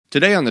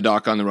Today on the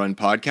Doc on the Run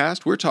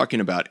podcast, we're talking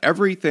about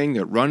everything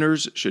that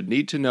runners should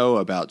need to know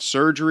about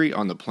surgery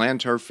on the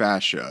plantar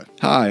fascia.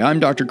 Hi, I'm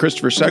Dr.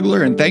 Christopher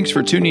Segler, and thanks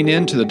for tuning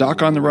in to the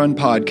Doc on the Run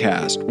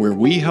podcast, where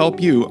we help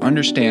you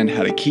understand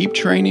how to keep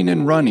training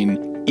and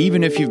running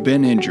even if you've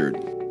been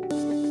injured.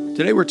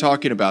 Today we're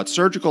talking about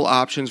surgical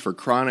options for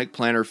chronic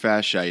plantar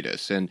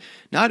fasciitis, and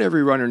not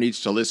every runner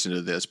needs to listen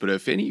to this, but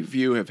if any of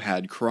you have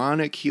had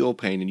chronic heel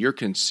pain and you're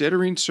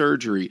considering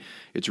surgery,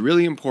 it's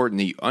really important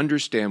that you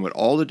understand what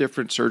all the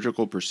different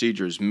surgical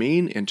procedures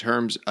mean in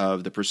terms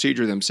of the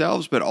procedure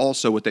themselves, but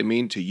also what they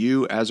mean to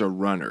you as a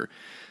runner.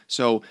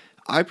 So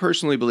I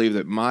personally believe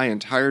that my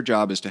entire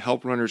job is to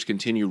help runners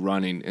continue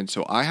running, and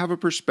so I have a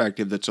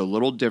perspective that's a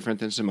little different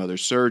than some other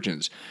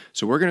surgeons.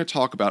 So we're going to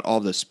talk about all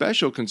the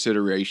special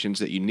considerations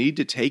that you need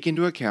to take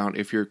into account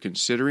if you're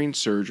considering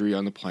surgery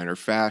on the plantar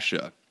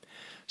fascia.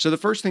 So the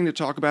first thing to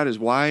talk about is,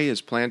 why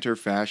is plantar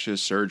fascia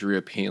surgery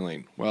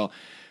appealing? Well,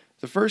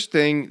 the first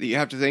thing that you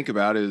have to think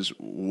about is,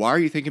 why are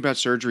you thinking about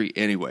surgery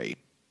anyway?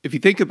 If you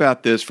think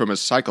about this from a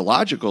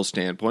psychological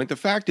standpoint, the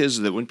fact is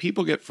that when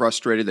people get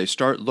frustrated, they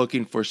start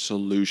looking for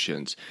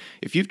solutions.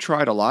 If you've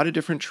tried a lot of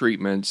different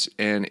treatments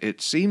and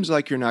it seems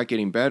like you're not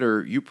getting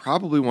better, you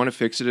probably want to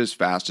fix it as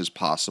fast as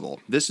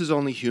possible. This is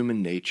only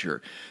human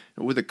nature.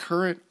 With the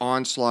current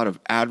onslaught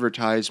of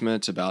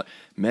advertisements about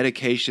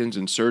medications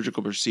and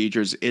surgical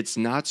procedures, it's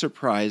not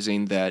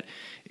surprising that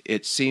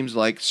it seems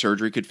like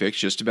surgery could fix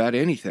just about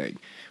anything.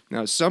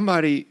 Now,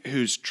 somebody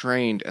who's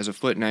trained as a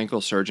foot and ankle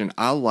surgeon,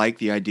 I like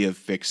the idea of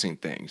fixing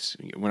things.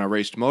 When I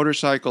raced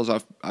motorcycles,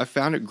 I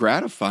found it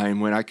gratifying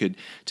when I could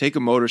take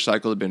a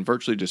motorcycle that had been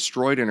virtually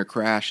destroyed in a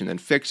crash and then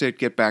fix it,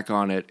 get back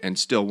on it, and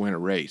still win a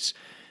race.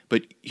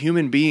 But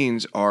human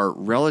beings are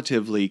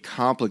relatively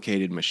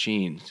complicated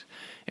machines.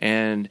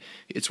 And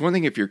it's one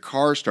thing if your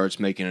car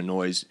starts making a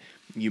noise,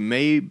 you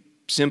may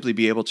simply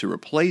be able to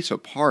replace a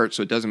part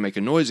so it doesn't make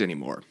a noise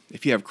anymore.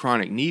 If you have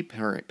chronic knee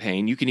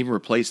pain, you can even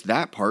replace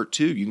that part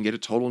too. You can get a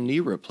total knee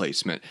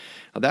replacement.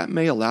 Now, that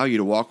may allow you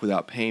to walk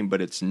without pain,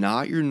 but it's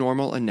not your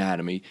normal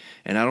anatomy,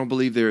 and I don't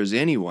believe there is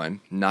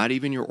anyone, not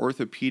even your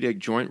orthopedic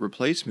joint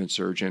replacement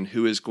surgeon,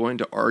 who is going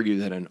to argue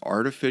that an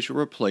artificial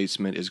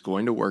replacement is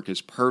going to work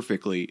as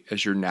perfectly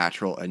as your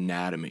natural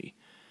anatomy.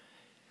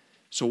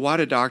 So why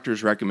do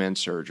doctors recommend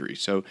surgery?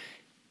 So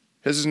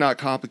this is not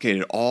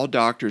complicated. All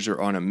doctors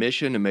are on a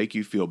mission to make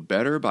you feel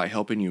better by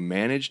helping you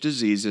manage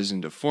diseases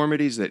and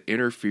deformities that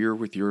interfere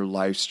with your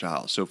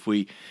lifestyle. So if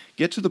we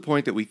get to the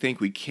point that we think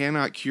we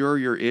cannot cure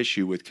your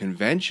issue with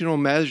conventional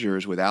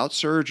measures without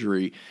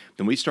surgery,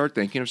 then we start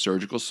thinking of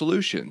surgical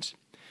solutions.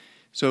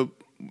 So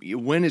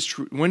when is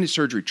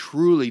surgery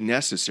truly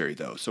necessary,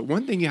 though? So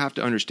one thing you have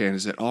to understand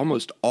is that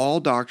almost all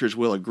doctors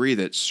will agree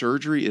that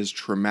surgery is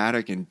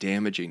traumatic and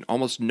damaging.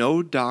 Almost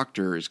no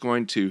doctor is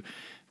going to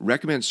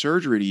recommend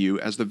surgery to you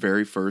as the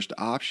very first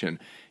option.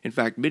 In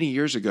fact, many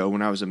years ago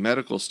when I was a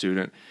medical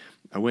student,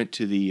 I went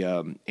to the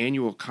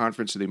annual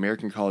conference of the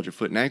American College of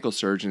Foot and Ankle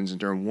Surgeons, and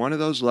during one of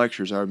those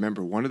lectures, I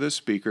remember one of the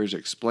speakers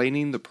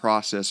explaining the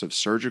process of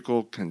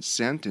surgical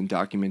consent and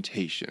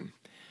documentation.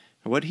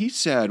 And what he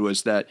said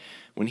was that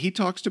when he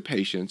talks to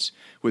patients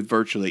with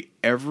virtually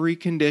every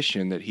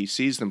condition that he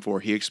sees them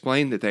for, he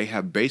explained that they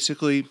have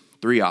basically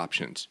three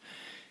options.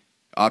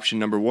 Option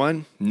number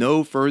one,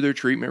 no further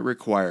treatment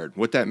required.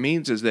 What that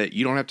means is that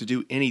you don't have to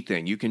do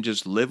anything. You can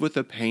just live with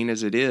the pain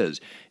as it is.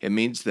 It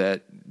means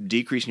that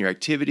decreasing your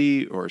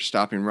activity or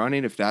stopping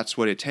running, if that's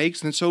what it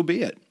takes, then so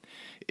be it.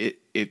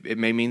 It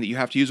may mean that you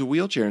have to use a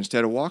wheelchair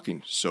instead of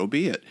walking. So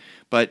be it.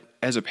 But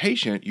as a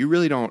patient, you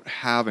really don't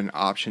have an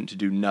option to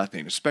do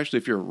nothing, especially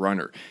if you're a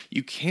runner.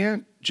 You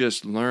can't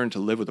just learn to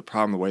live with the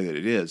problem the way that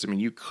it is. I mean,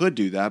 you could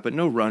do that, but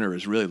no runner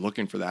is really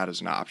looking for that as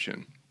an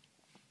option.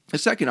 The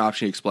second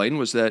option he explained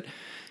was that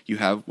you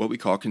have what we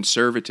call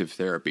conservative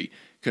therapy.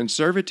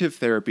 Conservative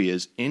therapy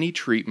is any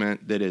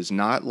treatment that is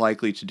not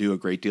likely to do a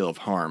great deal of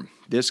harm.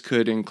 This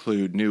could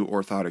include new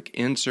orthotic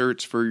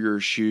inserts for your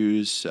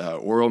shoes,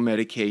 oral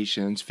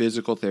medications,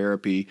 physical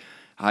therapy,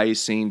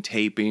 icing,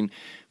 taping.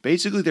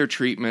 Basically, they're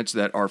treatments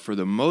that are, for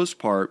the most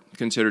part,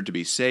 considered to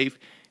be safe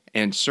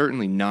and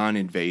certainly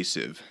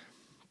non-invasive.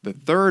 The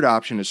third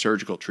option is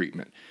surgical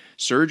treatment.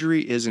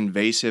 Surgery is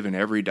invasive and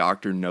every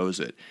doctor knows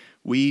it.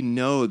 We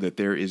know that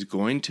there is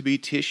going to be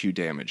tissue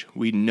damage.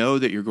 We know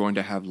that you're going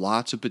to have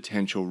lots of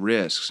potential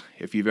risks.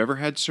 If you've ever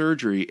had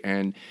surgery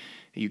and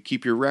you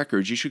keep your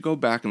records, you should go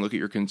back and look at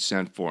your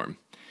consent form.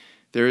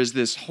 There is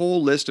this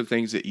whole list of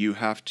things that you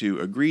have to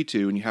agree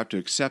to, and you have to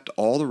accept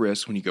all the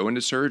risks when you go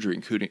into surgery,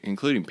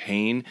 including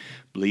pain,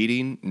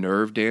 bleeding,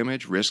 nerve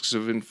damage, risks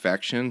of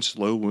infection,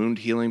 slow wound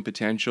healing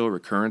potential,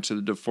 recurrence of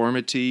the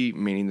deformity,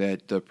 meaning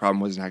that the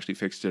problem wasn't actually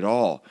fixed at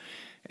all.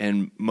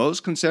 And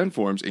most consent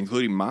forms,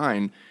 including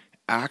mine,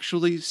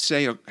 actually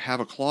have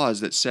a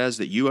clause that says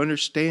that you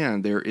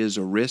understand there is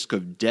a risk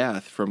of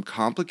death from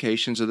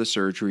complications of the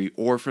surgery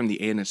or from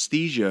the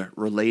anesthesia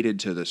related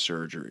to the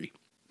surgery.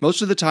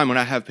 Most of the time when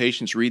I have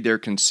patients read their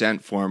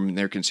consent form and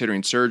they're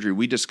considering surgery,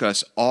 we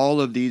discuss all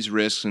of these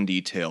risks in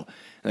detail.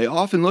 They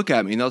often look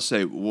at me and they'll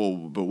say, well,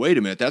 but wait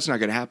a minute, that's not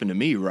going to happen to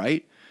me,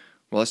 right?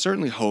 Well, I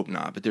certainly hope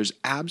not, but there's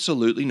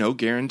absolutely no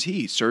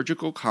guarantee.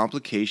 Surgical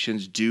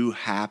complications do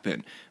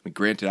happen. I mean,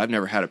 granted, I've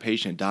never had a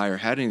patient die or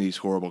had any of these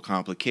horrible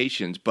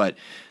complications, but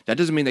that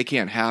doesn't mean they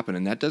can't happen,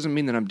 and that doesn't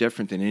mean that I'm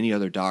different than any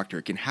other doctor.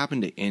 It can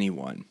happen to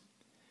anyone.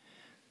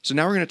 So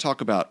now we're going to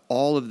talk about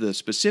all of the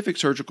specific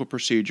surgical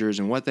procedures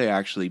and what they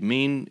actually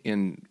mean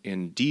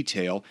in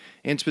detail,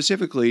 and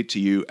specifically to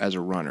you as a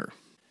runner.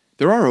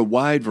 There are a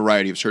wide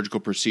variety of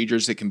surgical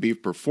procedures that can be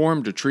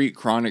performed to treat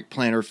chronic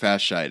plantar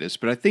fasciitis,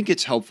 but I think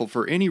it's helpful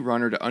for any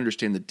runner to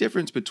understand the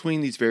difference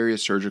between these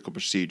various surgical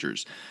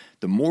procedures.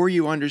 The more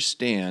you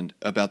understand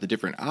about the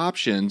different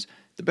options,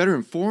 the better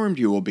informed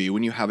you will be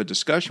when you have a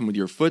discussion with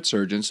your foot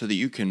surgeon so that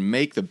you can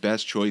make the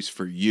best choice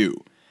for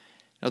you.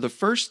 Now, the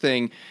first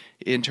thing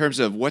in terms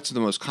of what's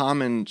the most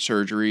common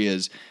surgery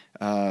is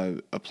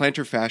a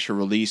plantar fascia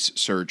release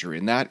surgery,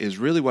 and that is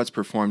really what's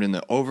performed in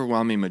the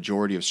overwhelming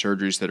majority of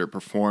surgeries that are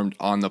performed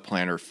on the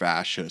plantar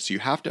fascia. So you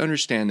have to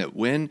understand that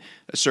when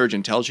a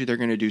surgeon tells you they're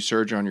going to do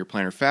surgery on your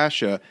plantar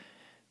fascia,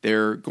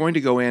 they're going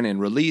to go in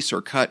and release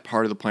or cut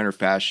part of the plantar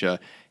fascia,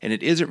 and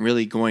it isn't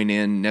really going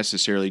in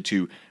necessarily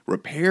to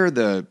repair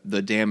the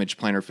damaged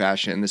plantar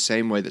fascia in the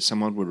same way that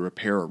someone would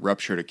repair a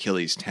ruptured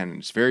Achilles tendon.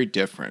 It's very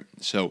different.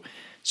 So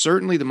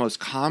certainly the most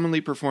commonly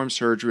performed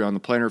surgery on the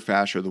plantar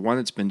fascia, the one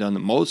that's been done the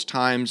most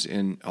times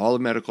in all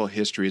of medical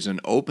history, is an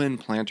open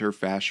plantar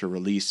fascia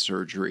release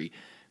surgery.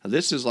 Now,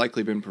 this has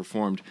likely been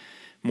performed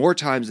more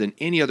times than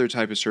any other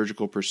type of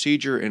surgical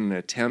procedure in an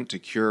attempt to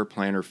cure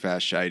plantar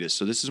fasciitis.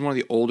 So this is one of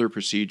the older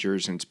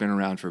procedures, and it's been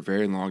around for a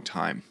very long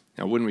time.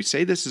 Now, when we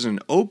say this is an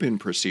open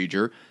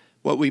procedure,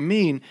 what we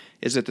mean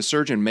is that the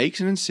surgeon makes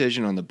an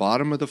incision on the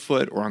bottom of the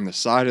foot or on the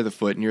side of the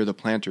foot near the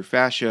plantar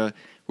fascia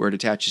where it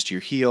attaches to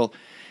your heel.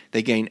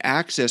 They gain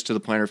access to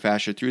the plantar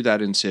fascia through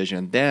that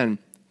incision. Then,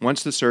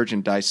 once the surgeon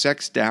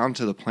dissects down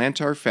to the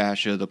plantar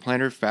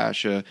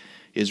fascia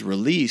is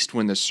released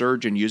when the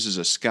surgeon uses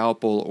a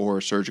scalpel or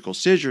surgical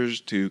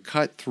scissors to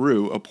cut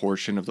through a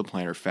portion of the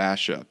plantar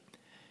fascia.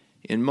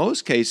 In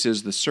most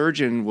cases, the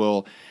surgeon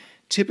will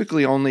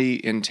typically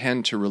only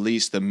intend to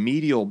release the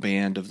medial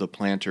band of the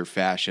plantar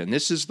fascia, and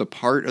this is the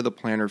part of the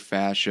plantar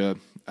fascia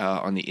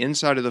on the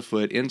inside of the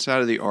foot, inside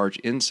of the arch,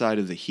 inside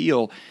of the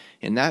heel,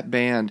 and that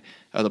band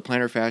of the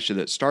plantar fascia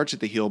that starts at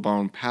the heel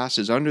bone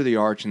passes under the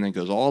arch and then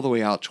goes all the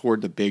way out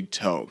toward the big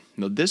toe.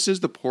 Now, this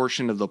is the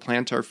portion of the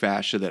plantar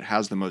fascia that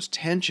has the most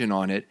tension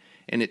on it,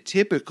 and it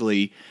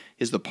typically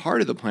is the part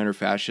of the plantar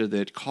fascia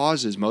that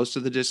causes most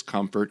of the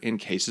discomfort in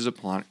cases of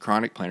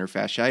chronic plantar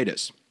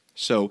fasciitis.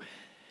 So,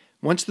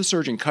 once the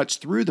surgeon cuts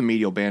through the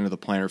medial band of the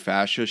plantar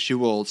fascia, she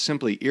will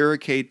simply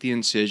irrigate the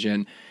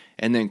incision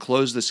and then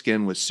close the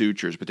skin with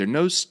sutures, but there are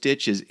no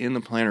stitches in the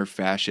plantar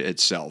fascia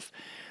itself.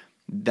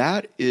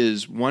 That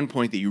is one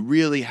point that you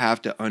really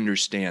have to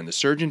understand. The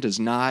surgeon does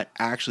not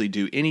actually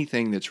do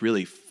anything that's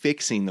really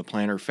fixing the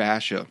plantar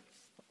fascia.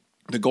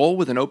 The goal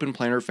with an open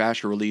plantar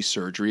fascia release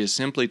surgery is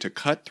simply to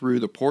cut through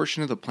the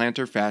portion of the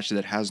plantar fascia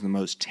that has the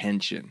most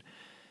tension.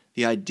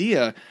 The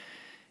idea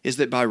is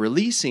that by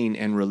releasing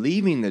and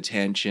relieving the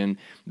tension,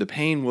 the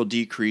pain will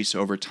decrease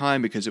over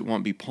time because it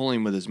won't be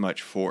pulling with as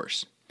much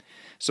force.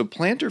 So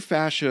plantar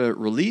fascia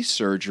release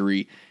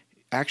surgery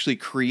actually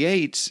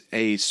creates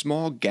a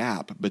small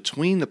gap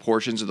between the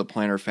portions of the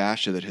plantar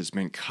fascia that has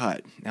been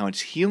cut. Now,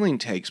 as healing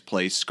takes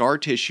place, scar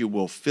tissue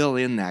will fill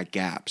in that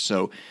gap.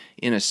 So,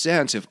 in a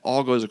sense, if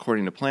all goes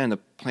according to plan, the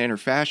plantar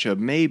fascia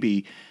may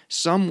be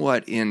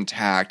somewhat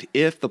intact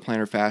if the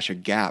plantar fascia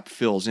gap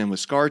fills in with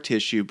scar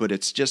tissue, but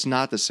it's just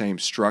not the same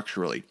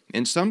structurally.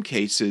 In some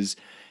cases,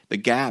 the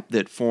gap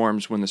that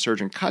forms when the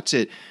surgeon cuts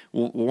it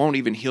won't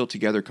even heal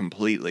together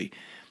completely.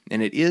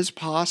 And it is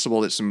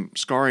possible that some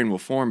scarring will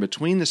form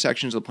between the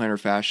sections of the plantar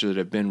fascia that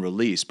have been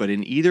released, but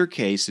in either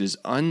case, it is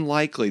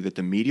unlikely that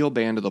the medial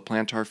band of the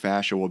plantar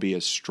fascia will be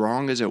as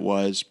strong as it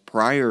was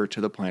prior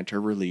to the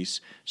plantar release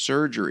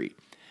surgery.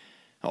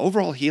 Now,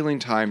 overall healing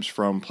times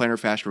from plantar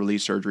fascia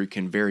release surgery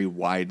can vary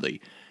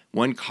widely.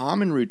 One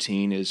common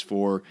routine is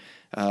for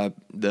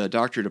the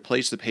doctor to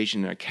place the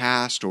patient in a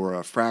cast or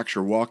a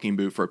fracture walking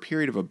boot for a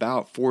period of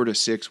about 4 to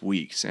 6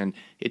 weeks. And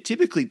it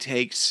typically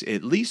takes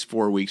at least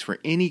 4 weeks for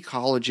any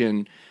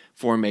collagen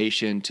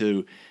formation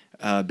to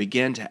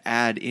begin to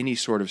add any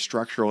sort of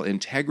structural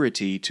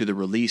integrity to the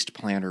released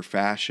plantar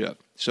fascia.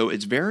 So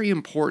it's very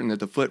important that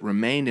the foot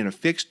remain in a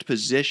fixed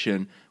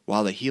position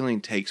while the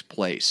healing takes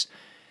place.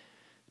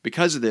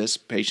 Because of this,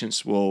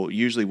 patients will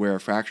usually wear a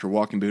fracture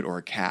walking boot or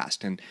a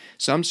cast, and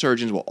some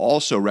surgeons will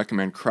also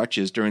recommend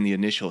crutches during the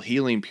initial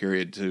healing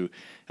period to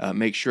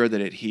make sure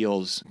that it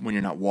heals when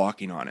you're not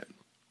walking on it.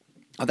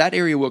 Now, that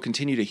area will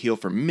continue to heal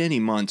for many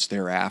months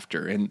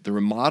thereafter, and the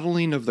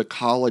remodeling of the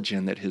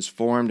collagen that has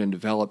formed and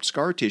developed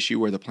scar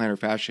tissue where the plantar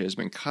fascia has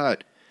been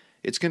cut,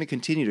 it's going to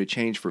continue to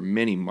change for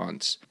many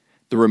months.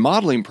 The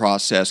remodeling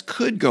process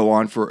could go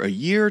on for a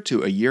year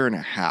to a year and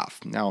a half.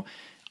 Now,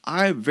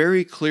 I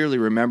very clearly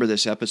remember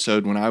this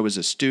episode when I was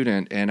a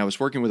student and I was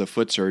working with a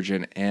foot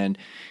surgeon, and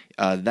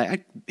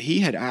that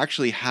he had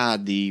actually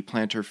had the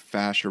plantar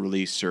fascia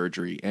release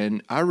surgery.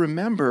 And I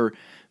remember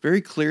very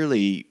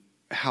clearly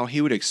how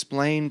he would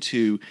explain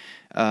to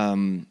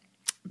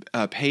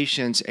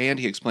patients, and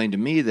he explained to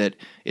me that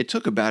it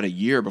took about a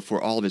year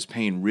before all of his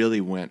pain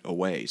really went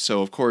away.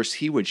 So, of course,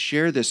 he would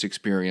share this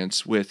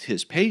experience with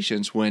his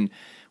patients when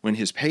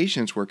his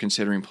patients were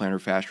considering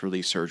plantar fascial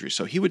release surgery.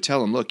 So he would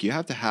tell them, look, you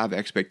have to have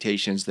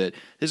expectations that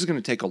this is going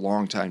to take a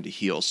long time to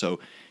heal. So,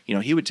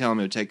 he would tell them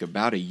it would take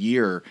about a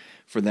year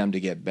for them to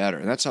get better.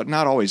 And that's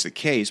not always the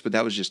case, but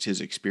that was just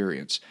his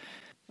experience.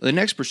 The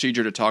next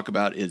procedure to talk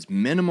about is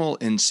minimal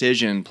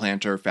incision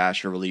plantar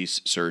fascial release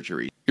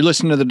surgery. You're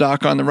listening to the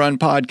Doc on the Run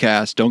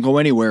podcast. Don't go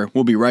anywhere.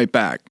 We'll be right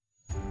back.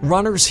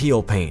 Runner's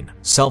Heel Pain,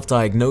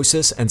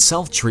 Self-Diagnosis and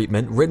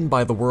Self-Treatment, written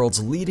by the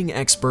world's leading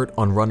expert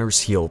on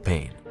runner's heel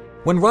pain.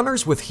 When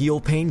runners with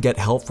heel pain get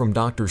help from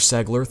Dr.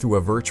 Segler through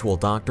a virtual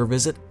doctor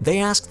visit, they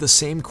ask the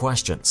same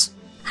questions.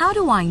 How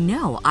do I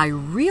know I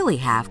really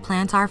have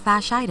plantar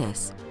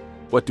fasciitis?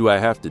 What do I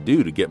have to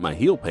do to get my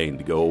heel pain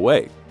to go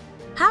away?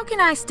 How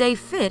can I stay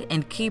fit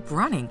and keep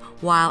running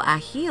while I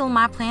heal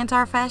my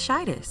plantar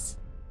fasciitis?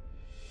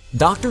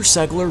 Dr.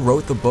 Segler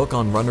wrote the book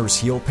on runner's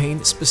heel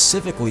pain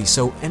specifically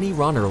so any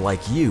runner like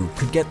you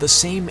could get the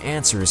same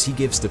answers he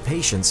gives to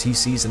patients he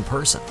sees in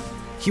person.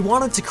 He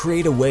wanted to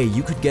create a way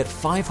you could get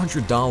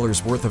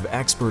 $500 worth of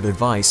expert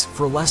advice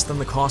for less than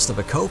the cost of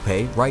a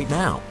copay right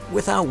now,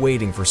 without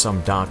waiting for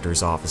some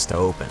doctor's office to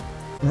open.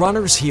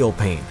 Runner's Heel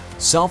Pain,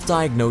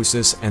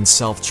 Self-Diagnosis and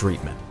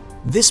Self-Treatment.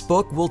 This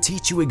book will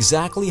teach you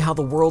exactly how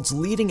the world's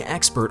leading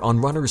expert on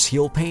runner's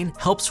heel pain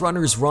helps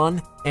runners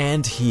run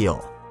and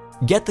heal.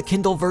 Get the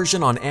Kindle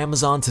version on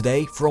Amazon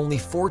today for only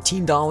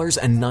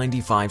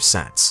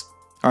 $14.95.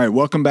 All right,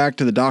 welcome back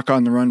to the Doc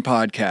on the Run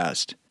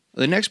podcast.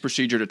 The next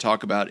procedure to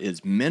talk about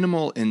is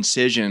minimal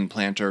incision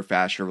plantar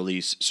fascial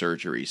release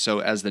surgery. So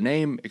as the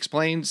name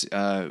explains,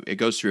 it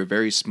goes through a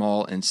very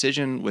small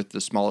incision with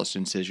the smallest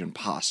incision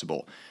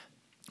possible.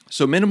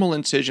 So minimal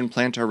incision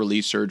plantar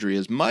release surgery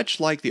is much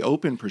like the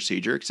open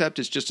procedure, except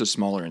it's just a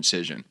smaller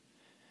incision.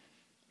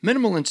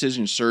 Minimal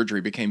incision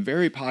surgery became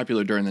very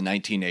popular during the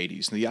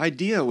 1980s. The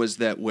idea was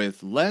that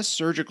with less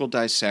surgical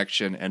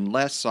dissection and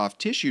less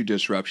soft tissue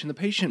disruption, the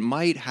patient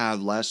might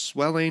have less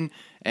swelling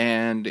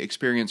and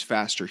experience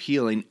faster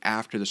healing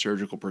after the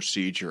surgical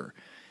procedure.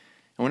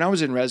 And when I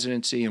was in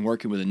residency and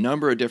working with a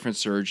number of different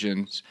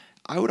surgeons,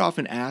 I would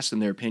often ask them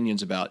their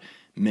opinions about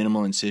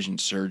minimal incision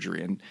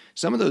surgery. And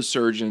some of those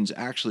surgeons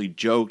actually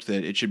joked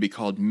that it should be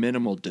called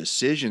minimal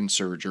decision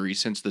surgery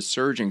since the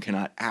surgeon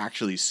cannot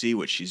actually see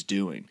what she's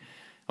doing.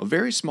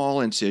 Very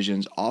small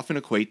incisions often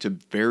equate to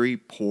very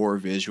poor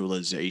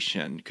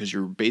visualization because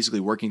you're basically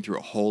working through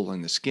a hole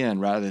in the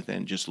skin rather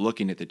than just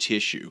looking at the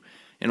tissue.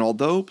 And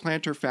although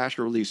plantar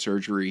fascial release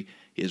surgery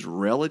is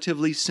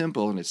relatively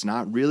simple and it's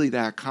not really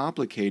that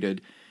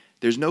complicated,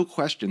 there's no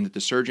question that the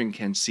surgeon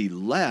can see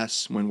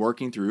less when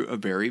working through a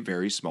very,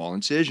 very small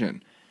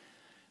incision.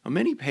 Now,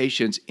 many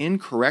patients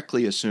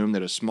incorrectly assume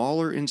that a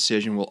smaller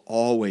incision will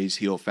always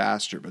heal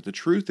faster, but the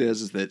truth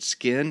is that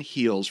skin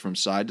heals from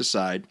side to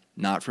side,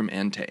 not from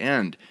end to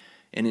end.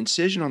 An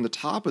incision on the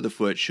top of the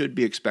foot should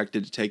be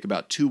expected to take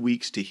about 2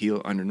 weeks to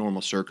heal under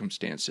normal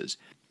circumstances.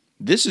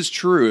 This is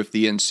true if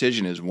the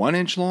incision is 1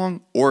 inch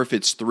long or if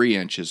it's 3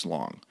 inches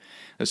long.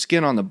 The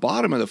skin on the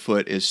bottom of the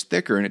foot is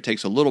thicker and it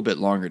takes a little bit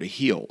longer to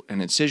heal.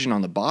 An incision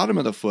on the bottom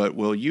of the foot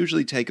will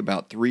usually take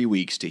about 3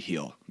 weeks to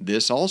heal.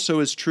 This also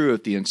is true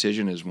if the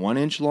incision is 1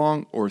 inch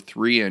long or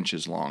 3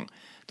 inches long.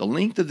 The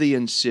length of the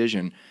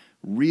incision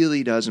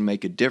really doesn't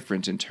make a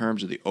difference in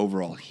terms of the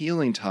overall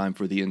healing time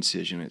for the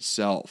incision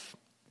itself.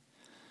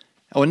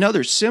 Now,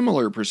 another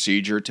similar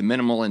procedure to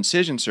minimal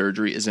incision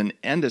surgery is an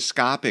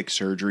endoscopic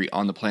surgery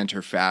on the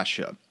plantar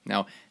fascia.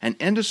 Now, an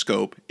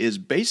endoscope is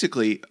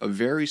basically a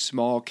very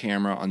small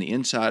camera on the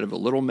inside of a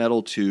little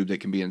metal tube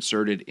that can be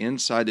inserted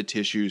inside the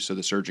tissue so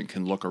the surgeon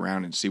can look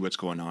around and see what's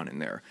going on in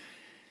there.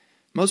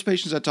 Most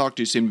patients I talk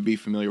to seem to be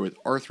familiar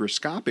with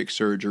arthroscopic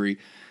surgery,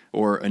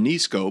 or a knee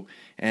scope,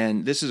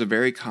 and this is a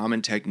very common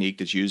technique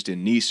that's used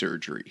in knee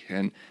surgery.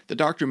 And the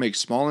doctor makes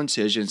small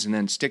incisions and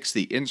then sticks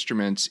the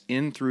instruments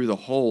in through the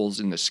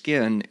holes in the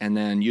skin and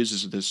then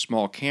uses this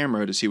small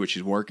camera to see what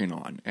she's working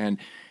on. And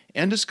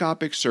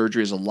endoscopic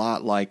surgery is a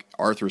lot like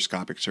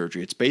arthroscopic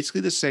surgery. It's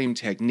basically the same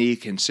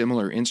technique and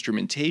similar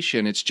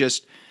instrumentation. It's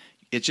just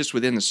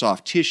within the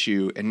soft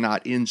tissue and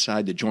not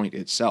inside the joint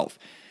itself.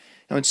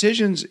 Now,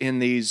 incisions in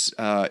these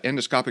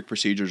endoscopic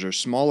procedures are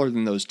smaller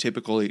than those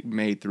typically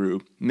made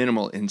through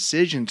minimal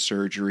incision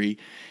surgery,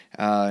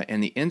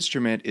 and the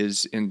instrument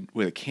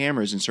with a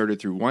camera is inserted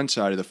through one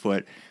side of the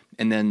foot,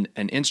 and then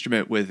an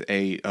instrument with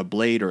a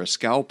blade or a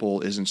scalpel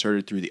is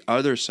inserted through the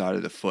other side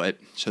of the foot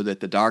so that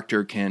the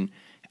doctor can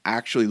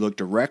actually look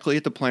directly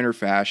at the plantar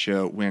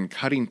fascia when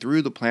cutting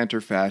through the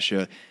plantar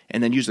fascia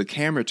and then use the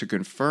camera to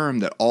confirm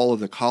that all of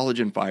the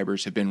collagen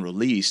fibers have been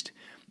released,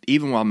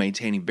 even while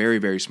maintaining very,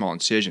 very small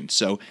incisions.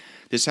 So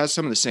this has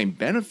some of the same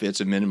benefits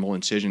of minimal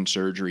incision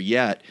surgery,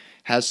 yet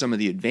has some of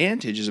the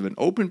advantages of an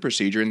open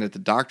procedure in that the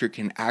doctor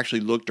can actually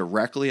look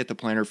directly at the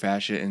plantar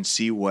fascia and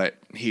see what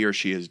he or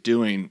she is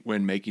doing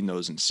when making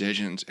those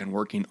incisions and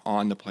working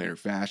on the plantar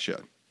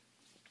fascia.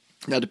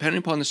 Now, depending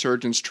upon the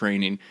surgeon's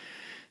training,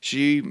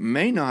 she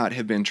may not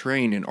have been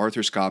trained in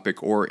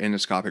arthroscopic or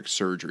endoscopic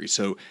surgery.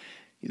 So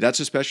that's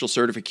a special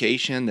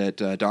certification that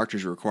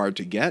doctors are required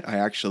to get.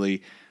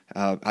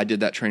 I did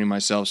that training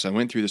myself, so I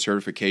went through the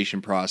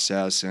certification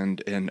process,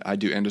 and I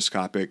do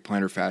endoscopic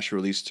plantar fascia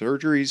release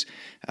surgeries.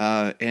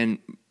 And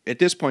at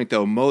this point,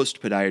 though,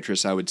 most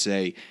podiatrists, I would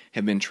say,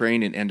 have been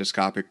trained in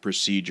endoscopic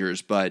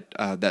procedures, but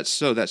that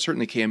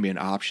certainly can be an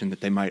option that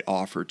they might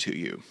offer to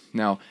you.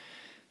 Now,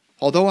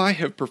 although I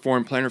have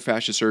performed plantar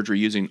fascia surgery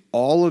using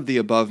all of the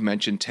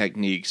above-mentioned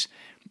techniques,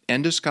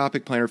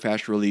 endoscopic plantar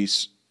fascia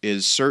release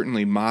is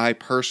certainly my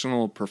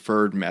personal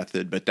preferred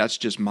method, but that's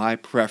just my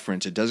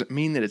preference. It doesn't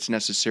mean that it's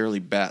necessarily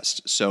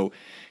best. So,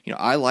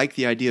 I like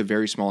the idea of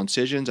very small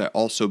incisions. I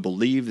also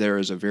believe there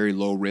is a very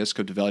low risk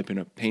of developing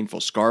a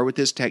painful scar with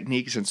this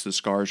technique since the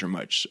scars are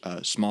much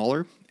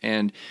smaller.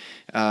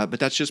 But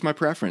that's just my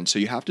preference. So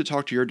you have to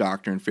talk to your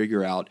doctor and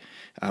figure out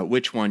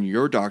which one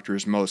your doctor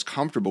is most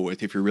comfortable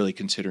with if you're really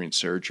considering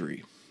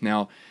surgery.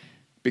 Now,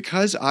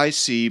 because I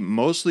see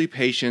mostly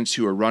patients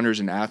who are runners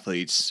and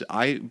athletes,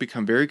 I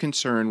become very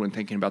concerned when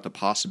thinking about the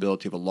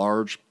possibility of a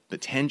large,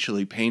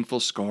 potentially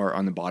painful scar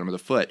on the bottom of the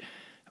foot.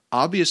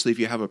 Obviously, if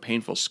you have a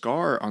painful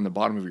scar on the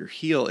bottom of your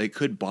heel, it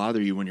could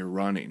bother you when you're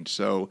running.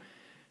 So,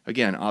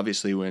 again,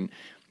 obviously, when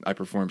I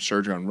perform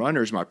surgery on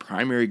runners, my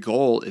primary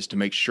goal is to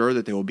make sure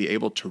that they will be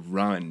able to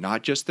run.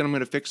 Not just that I'm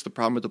going to fix the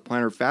problem with the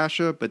plantar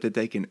fascia, but that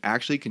they can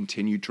actually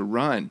continue to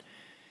run.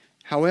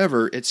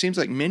 However, it seems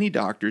like many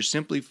doctors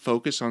simply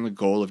focus on the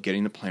goal of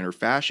getting the plantar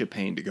fascia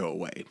pain to go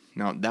away.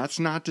 Now, that's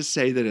not to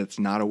say that it's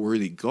not a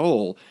worthy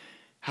goal.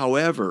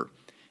 However,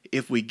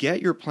 if we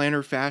get your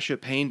plantar fascia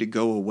pain to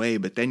go away,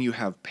 but then you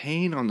have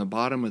pain on the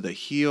bottom of the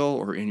heel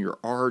or in your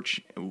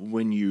arch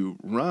when you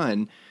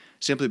run,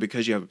 simply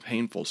because you have a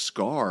painful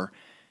scar,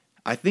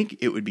 I think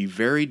it would be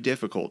very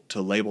difficult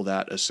to label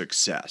that a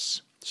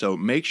success. So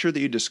make sure that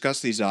you discuss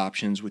these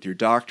options with your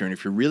doctor, and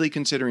if you're really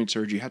considering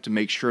surgery, you have to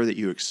make sure that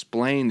you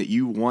explain that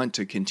you want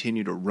to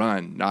continue to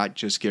run, not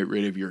just get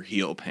rid of your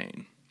heel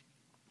pain.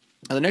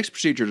 Now, the next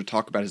procedure to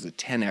talk about is the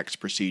TenX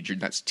procedure.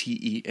 That's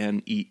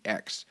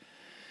TENEX.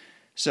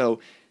 So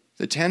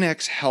the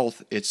TenX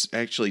Health, it's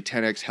actually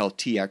TenX Health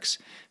TX,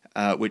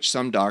 which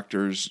some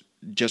doctors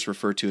just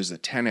refer to as the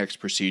TenX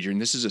procedure, and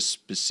this is a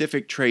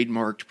specific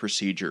trademarked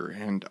procedure.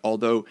 And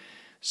although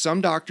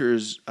some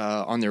doctors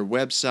on their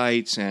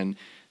websites and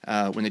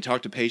when they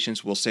talk to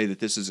patients will say that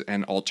this is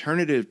an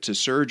alternative to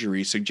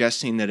surgery,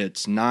 suggesting that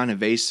it's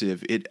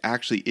non-invasive, it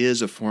actually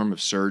is a form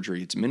of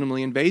surgery. It's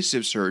minimally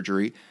invasive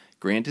surgery.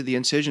 Granted, the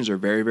incisions are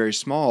very, very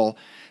small,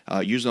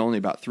 usually only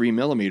about 3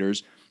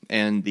 millimeters,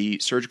 and the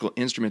surgical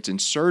instruments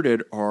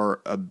inserted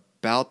are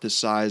about the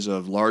size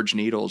of large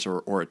needles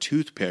or a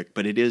toothpick,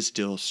 but it is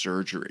still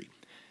surgery.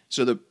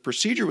 So the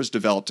procedure was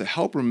developed to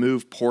help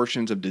remove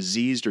portions of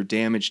diseased or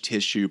damaged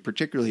tissue,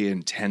 particularly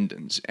in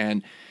tendons.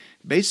 And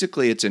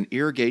basically, it's an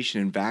irrigation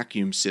and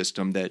vacuum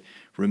system that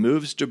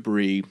removes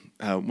debris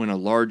when a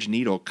large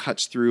needle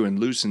cuts through and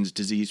loosens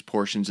diseased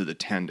portions of the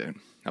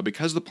tendon. Now,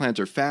 because the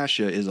plantar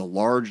fascia is a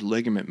large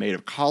ligament made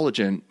of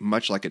collagen,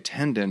 much like a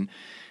tendon,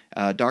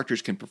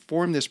 doctors can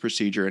perform this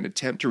procedure and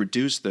attempt to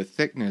reduce the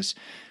thickness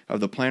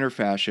of the plantar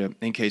fascia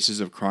in cases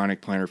of chronic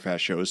plantar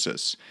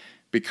fasciosis.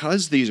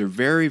 Because these are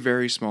very,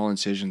 very small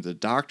incisions, the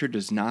doctor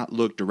does not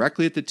look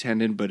directly at the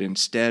tendon, but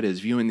instead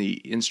is viewing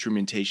the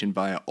instrumentation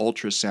via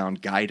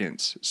ultrasound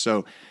guidance.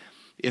 So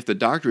if the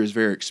doctor is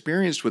very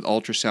experienced with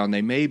ultrasound,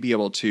 they may be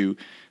able to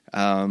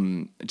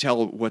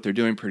tell what they're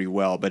doing pretty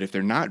well. But if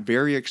they're not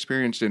very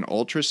experienced in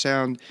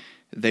ultrasound,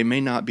 they may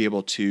not be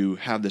able to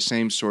have the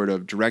same sort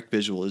of direct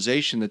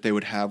visualization that they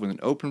would have with an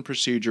open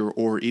procedure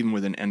or even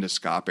with an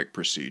endoscopic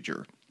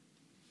procedure.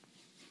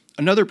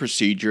 Another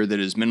procedure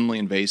that is minimally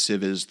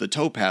invasive is the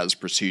TOPAZ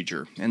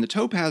procedure. And the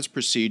TOPAZ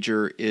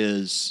procedure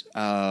is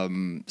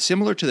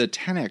similar to the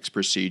TenX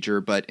procedure,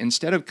 but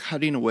instead of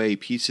cutting away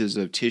pieces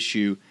of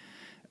tissue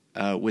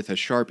with a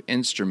sharp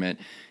instrument,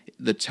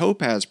 the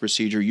TOPAZ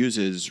procedure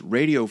uses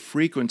radio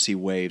frequency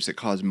waves that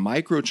cause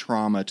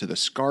microtrauma to the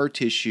scar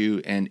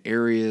tissue and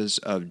areas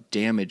of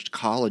damaged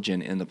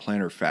collagen in the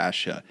plantar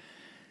fascia.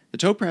 The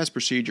TOPAZ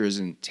procedure is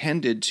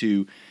intended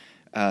to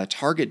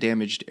target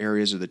damaged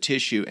areas of the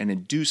tissue and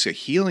induce a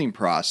healing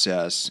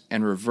process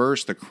and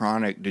reverse the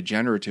chronic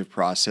degenerative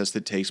process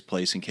that takes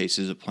place in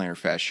cases of plantar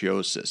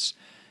fasciosis.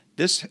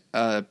 This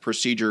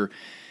procedure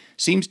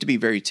seems to be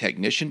very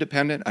technician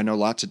dependent. I know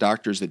lots of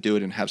doctors that do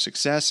it and have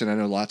success, and I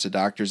know lots of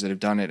doctors that have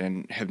done it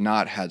and have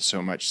not had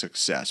so much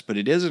success. But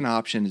it is an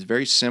option. It's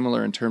very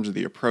similar in terms of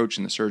the approach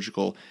and the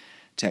surgical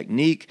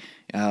technique.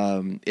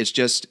 It's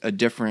just a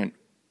different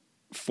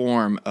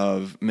form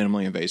of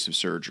minimally invasive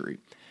surgery.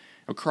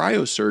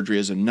 Cryosurgery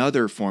is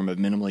another form of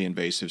minimally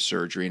invasive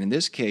surgery, and in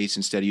this case,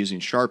 instead of using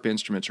sharp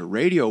instruments or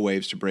radio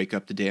waves to break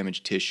up the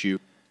damaged tissue,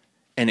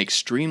 an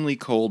extremely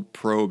cold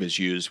probe is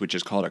used, which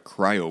is called a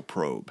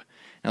cryoprobe.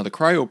 Now, the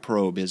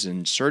cryoprobe is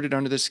inserted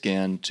under the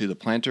skin to the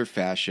plantar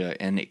fascia,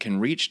 and it can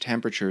reach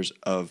temperatures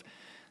of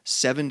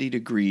 70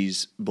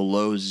 degrees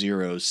below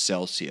 0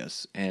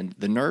 Celsius, and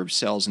the nerve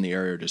cells in the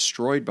area are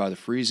destroyed by the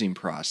freezing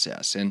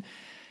process. And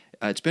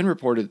it's been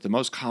reported that the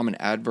most common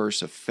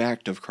adverse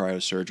effect of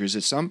cryosurgery is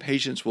that some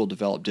patients will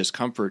develop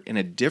discomfort in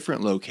a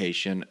different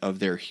location of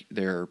their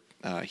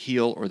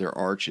heel or their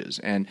arches.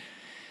 And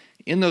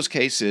in those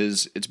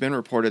cases, it's been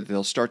reported that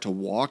they'll start to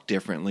walk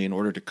differently in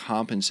order to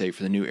compensate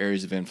for the new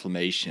areas of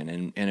inflammation.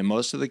 And in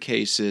most of the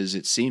cases,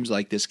 it seems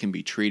like this can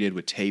be treated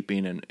with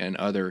taping and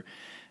other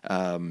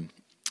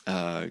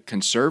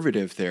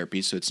conservative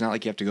therapy, so it's not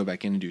like you have to go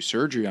back in and do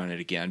surgery on it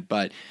again,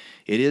 but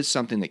it is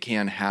something that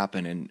can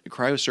happen. And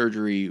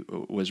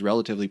cryosurgery was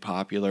relatively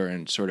popular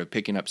and sort of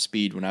picking up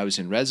speed when I was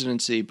in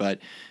residency, but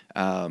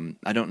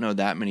I don't know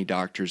that many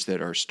doctors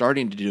that are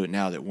starting to do it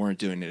now that weren't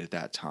doing it at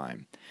that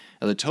time.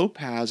 Now, the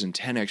TOPAZ and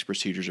 10X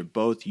procedures are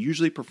both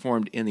usually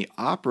performed in the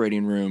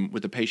operating room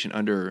with the patient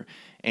under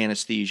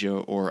anesthesia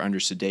or under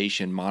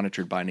sedation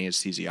monitored by an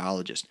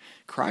anesthesiologist.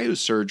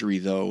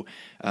 Cryosurgery, though,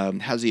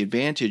 has the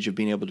advantage of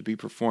being able to be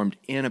performed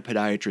in a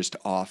podiatrist's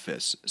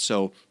office.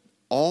 So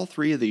all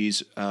three of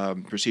these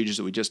procedures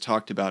that we just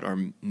talked about are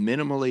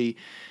minimally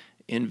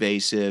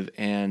invasive,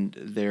 and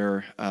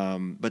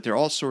but they're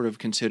all sort of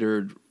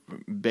considered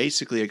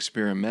basically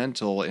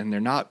experimental, and they're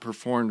not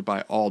performed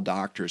by all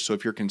doctors. So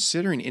if you're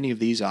considering any of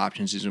these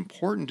options, it's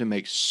important to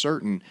make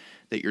certain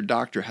that your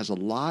doctor has a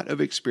lot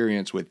of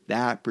experience with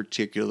that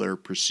particular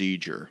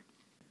procedure.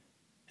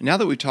 And now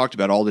that we've talked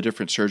about all the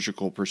different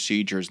surgical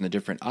procedures and the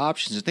different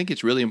options, I think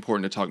it's really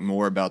important to talk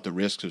more about the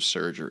risks of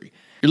surgery.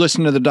 You're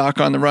listening to the Doc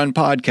on the Run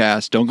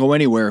podcast. Don't go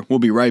anywhere. We'll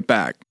be right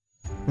back.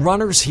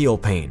 Runner's Heel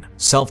Pain,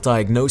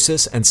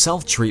 Self-Diagnosis and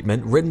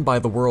Self-Treatment, written by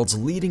the world's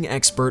leading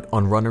expert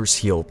on runner's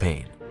heel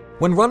pain.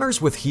 When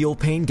runners with heel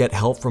pain get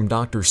help from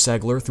Dr.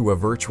 Segler through a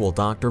virtual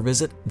doctor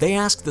visit, they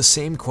ask the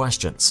same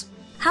questions.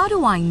 How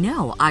do I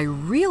know I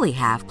really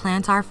have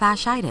plantar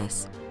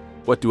fasciitis?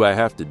 What do I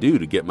have to do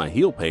to get my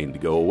heel pain to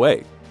go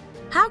away?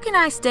 How can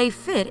I stay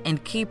fit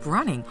and keep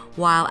running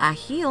while I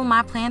heal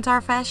my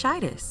plantar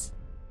fasciitis?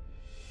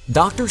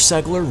 Dr.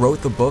 Segler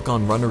wrote the book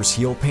on runner's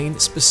heel pain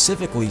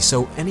specifically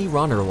so any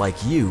runner like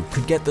you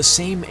could get the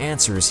same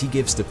answers he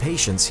gives to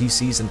patients he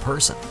sees in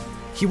person.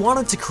 He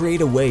wanted to create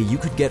a way you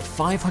could get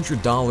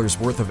 $500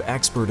 worth of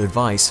expert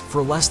advice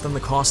for less than the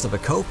cost of a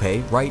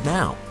copay right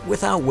now,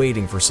 without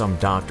waiting for some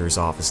doctor's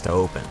office to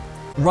open.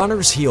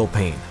 Runner's Heel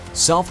Pain,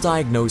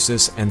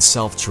 Self-Diagnosis and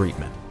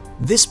Self-Treatment.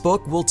 This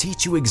book will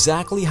teach you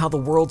exactly how the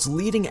world's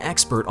leading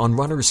expert on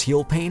runner's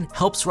heel pain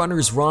helps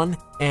runners run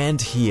and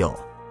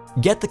heal.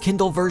 Get the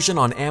Kindle version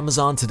on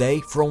Amazon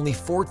today for only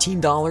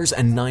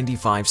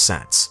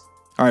 $14.95.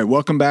 All right,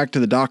 welcome back to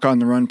the Doc on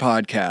the Run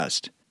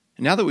podcast.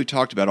 Now that we've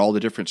talked about all the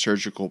different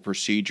surgical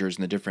procedures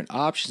and the different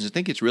options, I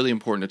think it's really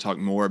important to talk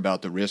more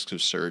about the risks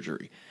of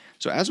surgery.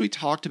 So as we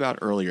talked about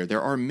earlier,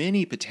 there are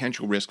many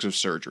potential risks of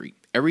surgery,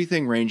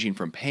 everything ranging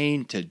from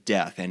pain to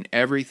death and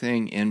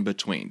everything in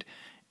between.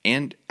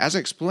 And as I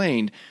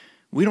explained,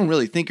 we don't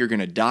really think you're going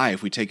to die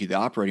if we take you to the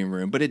operating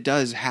room, but it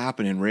does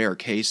happen in rare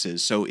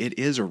cases, so it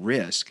is a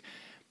risk.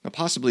 Now,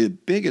 possibly the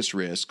biggest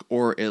risk,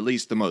 or at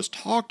least the most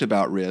talked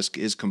about risk,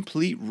 is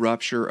complete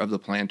rupture of the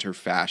plantar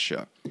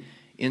fascia.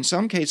 In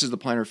some cases, the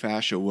plantar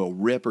fascia will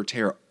rip or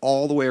tear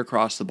all the way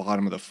across the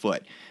bottom of the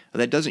foot.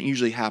 That doesn't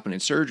usually happen in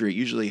surgery. It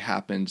usually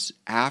happens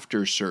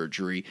after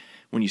surgery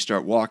when you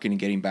start walking and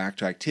getting back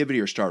to activity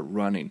or start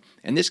running.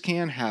 And this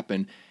can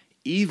happen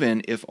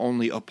even if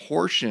only a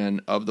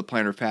portion of the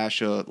plantar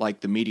fascia,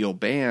 like the medial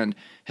band,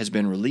 has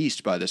been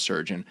released by the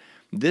surgeon.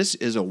 This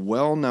is a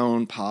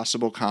well-known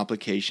possible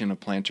complication of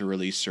plantar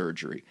release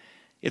surgery.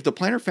 If the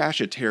plantar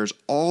fascia tears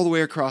all the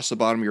way across the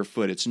bottom of your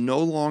foot, it's no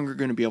longer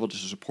going to be able to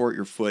support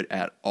your foot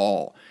at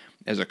all.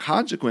 As a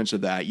consequence of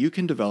that, you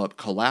can develop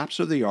collapse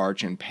of the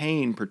arch and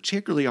pain,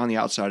 particularly on the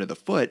outside of the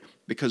foot,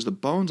 because the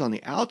bones on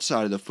the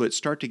outside of the foot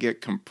start to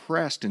get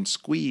compressed and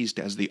squeezed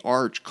as the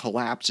arch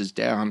collapses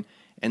down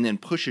and then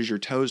pushes your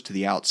toes to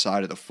the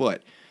outside of the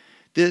foot.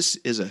 This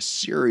is a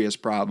serious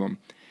problem.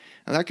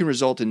 Now, that can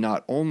result in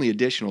not only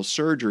additional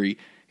surgery,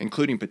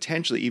 including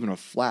potentially even a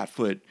flat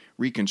foot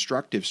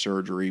reconstructive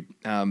surgery,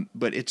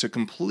 but it's a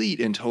complete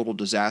and total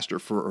disaster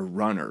for a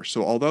runner.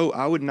 So although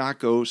I would not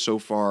go so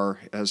far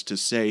as to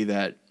say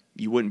that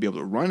you wouldn't be able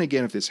to run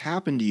again if this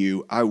happened to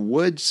you, I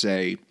would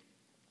say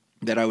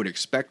that I would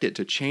expect it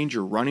to change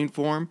your running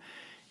form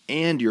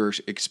and your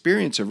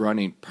experience of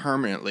running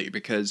permanently,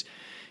 because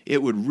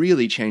it would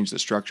really change the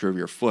structure of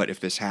your foot if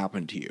this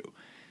happened to you.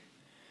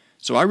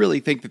 So I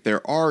really think that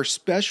there are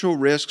special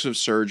risks of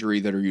surgery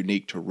that are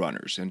unique to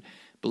runners. And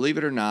believe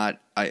it or not,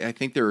 I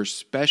think there are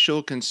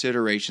special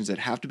considerations that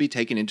have to be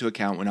taken into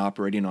account when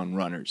operating on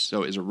runners.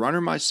 So as a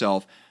runner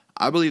myself,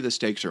 I believe the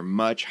stakes are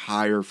much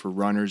higher for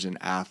runners and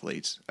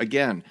athletes.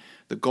 Again,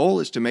 the goal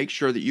is to make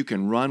sure that you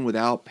can run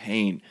without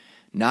pain,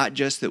 not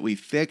just that we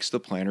fix the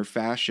plantar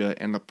fascia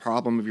and the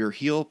problem of your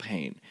heel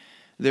pain.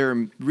 There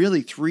are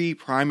really three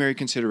primary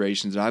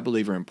considerations that I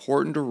believe are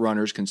important to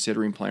runners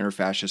considering plantar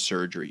fascia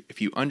surgery. If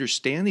you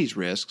understand these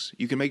risks,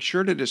 you can make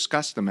sure to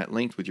discuss them at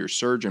length with your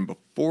surgeon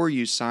before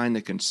you sign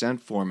the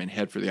consent form and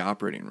head for the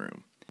operating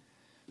room.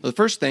 The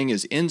first thing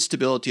is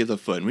instability of the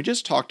foot. And we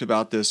just talked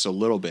about this a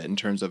little bit in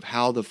terms of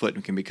how the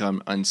foot can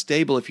become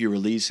unstable if you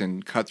release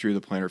and cut through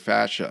the plantar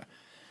fascia.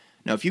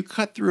 Now, if you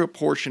cut through a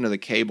portion of the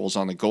cables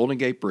on the Golden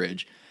Gate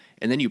Bridge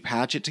and then you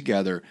patch it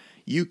together,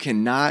 you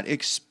cannot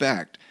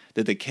expect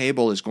that the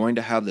cable is going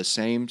to have the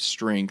same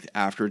strength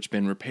after it's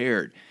been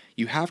repaired.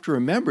 You have to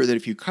remember that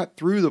if you cut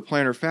through the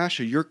plantar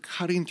fascia, you're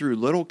cutting through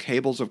little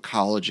cables of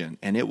collagen,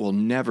 and it will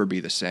never be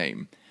the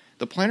same.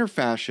 The plantar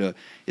fascia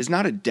is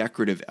not a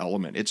decorative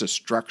element, it's a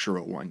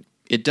structural one.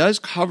 It does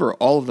cover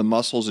all of the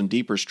muscles and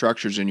deeper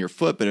structures in your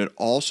foot, but it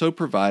also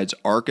provides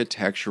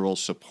architectural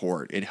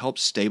support. It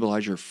helps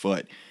stabilize your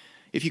foot.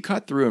 If you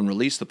cut through and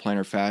release the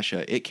plantar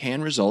fascia, it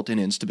can result in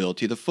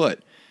instability of the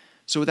foot.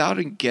 So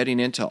without getting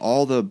into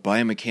all the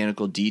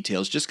biomechanical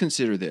details, just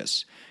consider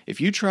this. If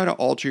you try to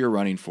alter your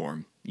running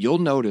form, you'll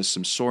notice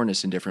some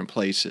soreness in different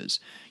places.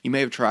 You may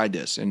have tried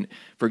this. And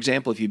for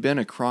example, if you've been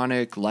a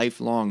chronic,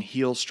 lifelong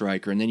heel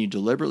striker and then you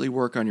deliberately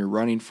work on your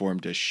running form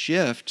to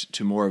shift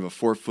to more of a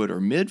forefoot or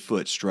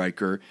midfoot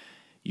striker,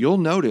 you'll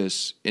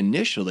notice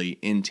initially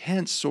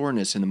intense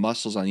soreness in the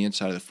muscles on the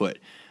inside of the foot.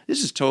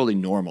 This is totally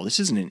normal.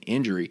 This isn't an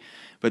injury,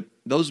 but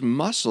those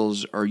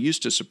muscles are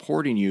used to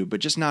supporting you,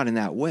 but just not in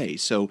that way.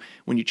 So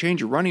when you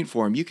change your running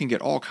form, you can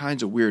get all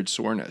kinds of weird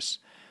soreness.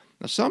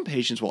 Now, some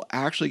patients will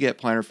actually get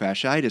plantar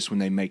fasciitis when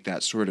they make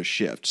that sort of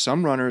shift.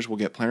 Some runners will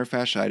get plantar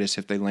fasciitis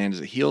if they land as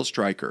a heel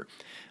striker.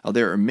 Now,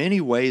 there are many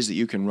ways that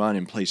you can run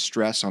and place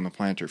stress on the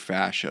plantar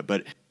fascia,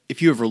 but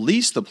if you have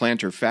released the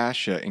plantar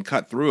fascia and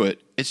cut through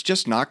it, it's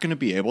just not going to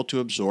be able to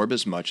absorb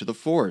as much of the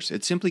force.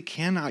 It simply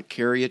cannot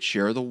carry its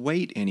share of the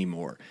weight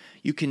anymore.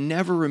 You can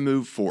never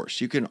remove force.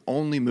 You can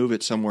only move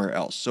it somewhere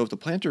else. So if the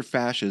plantar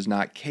fascia is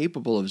not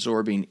capable of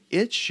absorbing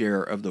its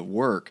share of the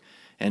work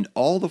and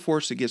all the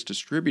force that gets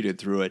distributed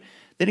through it,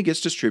 then it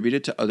gets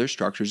distributed to other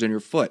structures in your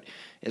foot.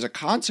 As a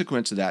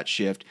consequence of that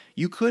shift,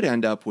 you could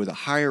end up with a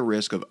higher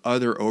risk of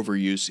other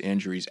overuse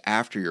injuries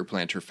after your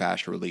plantar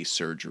fascia release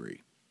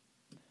surgery.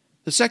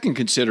 The second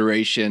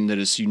consideration that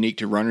is unique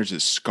to runners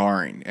is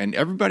scarring. And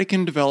everybody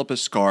can develop a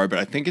scar, but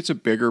I think it's a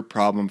bigger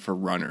problem for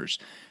runners.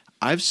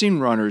 I've seen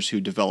runners who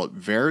develop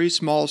very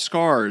small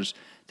scars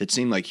that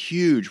seem like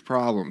huge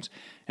problems.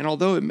 And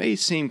although it may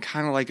seem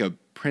kind of like a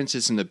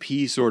Princess and the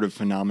Pea sort of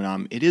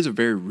phenomenon, it is a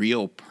very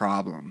real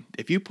problem.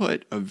 If you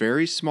put a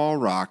very small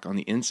rock on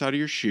the inside of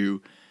your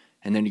shoe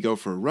and then you go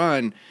for a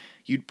run,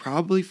 you'd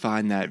probably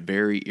find that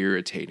very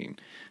irritating.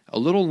 A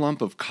little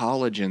lump of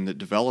collagen that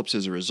develops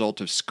as a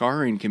result of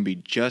scarring can be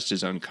just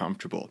as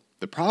uncomfortable.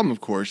 The problem, of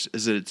course,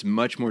 is that it's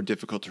much more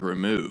difficult to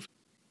remove.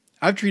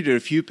 I've treated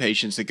a few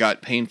patients that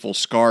got painful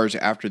scars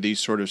after these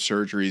sort of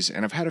surgeries,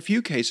 and I've had a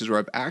few cases where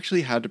I've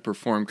actually had to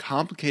perform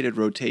complicated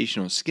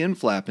rotational skin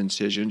flap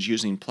incisions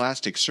using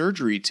plastic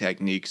surgery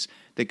techniques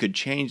that could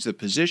change the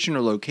position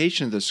or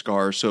location of the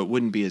scar so it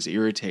wouldn't be as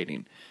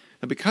irritating.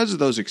 Now, because of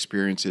those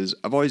experiences,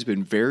 I've always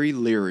been very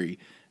leery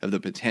of the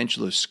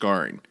potential of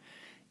scarring.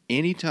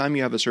 Anytime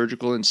you have a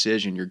surgical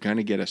incision, you're going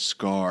to get a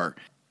scar.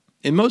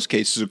 In most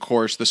cases, of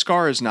course, the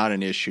scar is not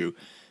an issue.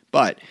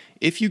 But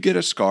if you get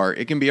a scar,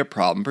 it can be a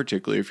problem,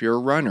 particularly if you're a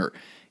runner.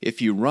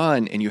 If you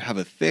run and you have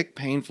a thick,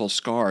 painful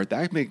scar,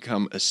 that may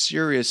become a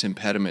serious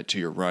impediment to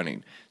your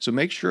running. So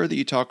make sure that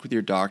you talk with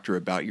your doctor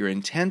about your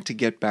intent to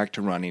get back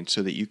to running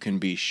so that you can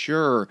be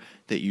sure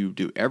that you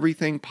do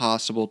everything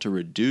possible to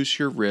reduce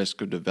your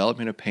risk of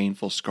developing a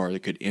painful scar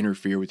that could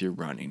interfere with your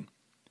running.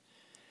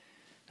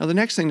 Now, the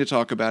next thing to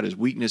talk about is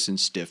weakness and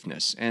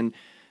stiffness. And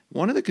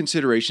one of the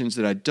considerations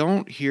that I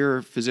don't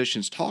hear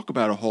physicians talk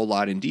about a whole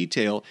lot in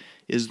detail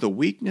is the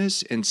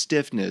weakness and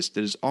stiffness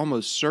that is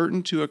almost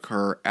certain to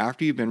occur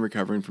after you've been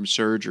recovering from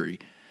surgery.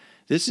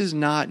 This is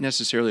not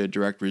necessarily a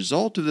direct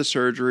result of the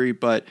surgery,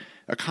 but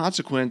a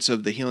consequence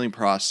of the healing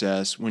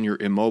process when you're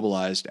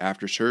immobilized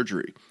after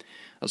surgery.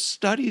 Now,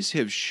 studies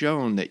have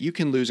shown that you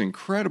can lose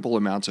incredible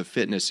amounts of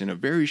fitness in a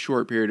very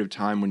short period of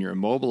time when you're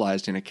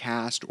immobilized in a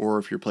cast or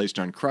if you're placed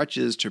on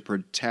crutches to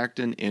protect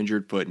an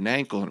injured foot and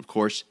ankle. And of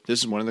course, this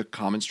is one of the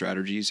common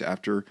strategies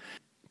after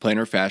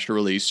plantar fascia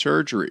release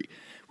surgery.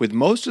 With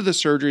most of the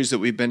surgeries that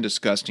we've been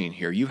discussing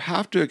here, you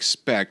have to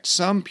expect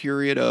some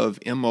period of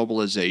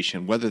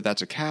immobilization, whether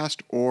that's a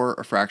cast or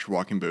a fractured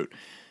walking boot.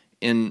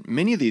 In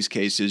many of these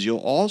cases, you'll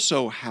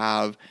also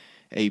have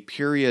a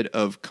period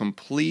of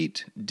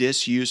complete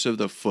disuse of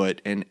the foot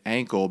and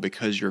ankle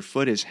because your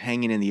foot is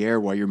hanging in the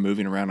air while you're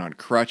moving around on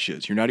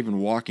crutches. You're not even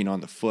walking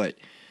on the foot.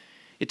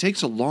 It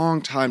takes a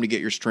long time to get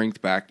your strength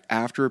back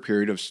after a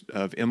period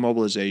of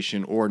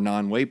immobilization or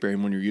non-weight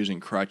bearing when you're using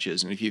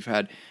crutches. And if you've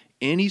had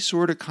any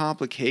sort of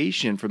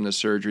complication from the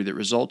surgery that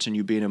results in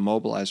you being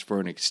immobilized for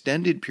an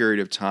extended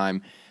period of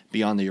time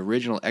beyond the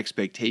original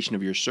expectation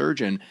of your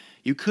surgeon,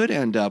 you could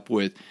end up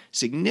with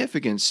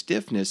significant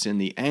stiffness in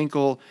the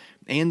ankle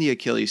and the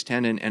Achilles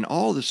tendon and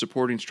all the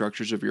supporting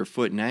structures of your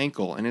foot and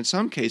ankle. And in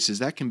some cases,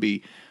 that can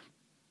be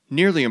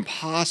nearly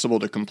impossible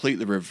to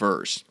completely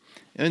reverse.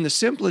 In the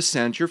simplest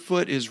sense, your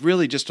foot is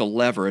really just a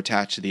lever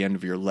attached to the end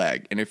of your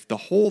leg. And if the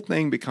whole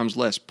thing becomes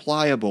less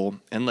pliable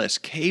and less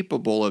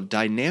capable of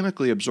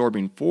dynamically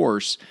absorbing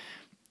force,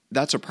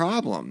 that's a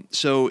problem.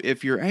 So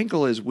if your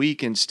ankle is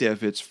weak and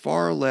stiff, it's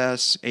far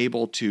less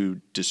able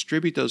to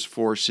distribute those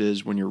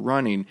forces when you're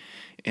running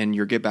and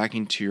you get back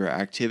into your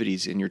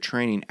activities and your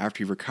training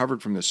after you've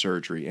recovered from the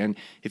surgery. And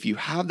if you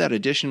have that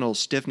additional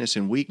stiffness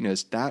and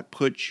weakness, that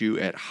puts you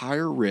at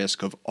higher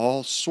risk of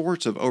all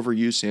sorts of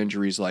overuse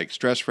injuries like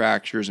stress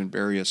fractures and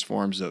various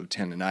forms of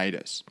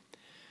tendonitis.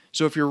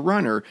 So if you're a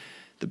runner,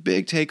 the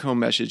big take-home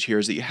message here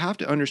is that you have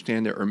to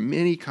understand there are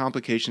many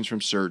complications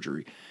from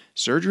surgery.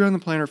 Surgery on the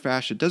plantar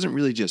fascia doesn't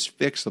really just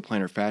fix the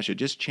plantar fascia, it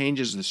just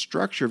changes the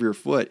structure of your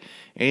foot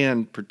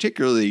and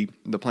particularly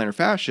the plantar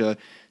fascia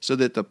so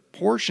that the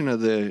portion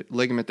of the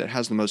ligament that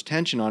has the most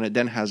tension on it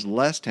then has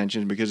less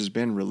tension because it's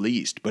been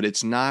released. But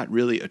it's not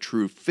really a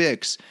true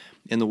fix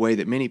in the way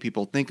that many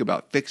people think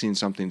about fixing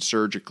something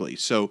surgically.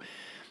 So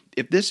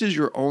if this is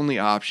your only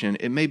option,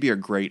 it may be a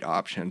great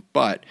option,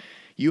 but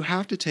you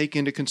have to take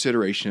into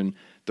consideration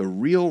the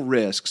real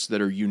risks that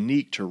are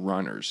unique to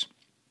runners.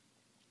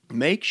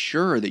 Make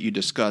sure that you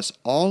discuss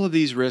all of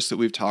these risks that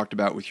we've talked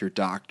about with your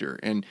doctor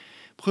and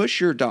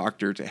push your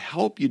doctor to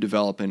help you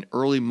develop an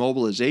early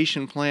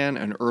mobilization plan,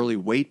 an early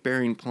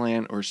weight-bearing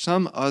plan, or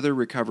some other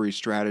recovery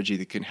strategy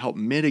that can help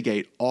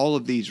mitigate all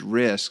of these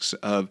risks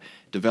of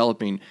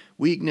developing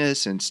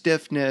weakness and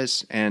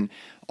stiffness and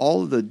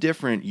all of the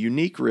different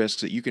unique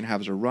risks that you can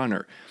have as a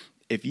runner.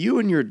 If you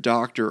and your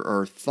doctor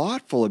are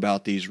thoughtful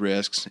about these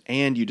risks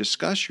and you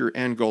discuss your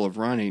end goal of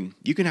running,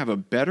 you can have a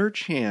better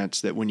chance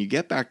that when you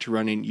get back to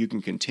running, you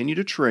can continue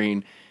to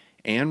train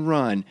and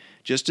run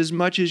just as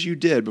much as you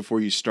did before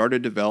you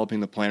started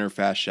developing the plantar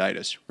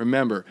fasciitis.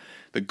 Remember,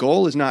 the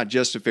goal is not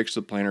just to fix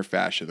the plantar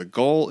fascia. The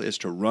goal is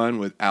to run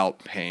without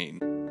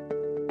pain.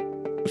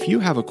 If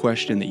you have a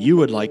question that you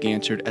would like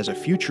answered as a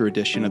future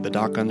edition of the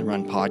Doc on the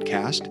Run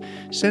podcast,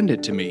 send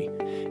it to me.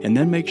 And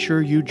then make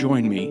sure you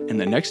join me in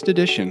the next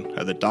edition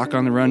of the Doc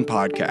on the Run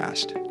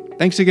podcast.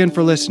 Thanks again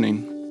for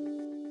listening.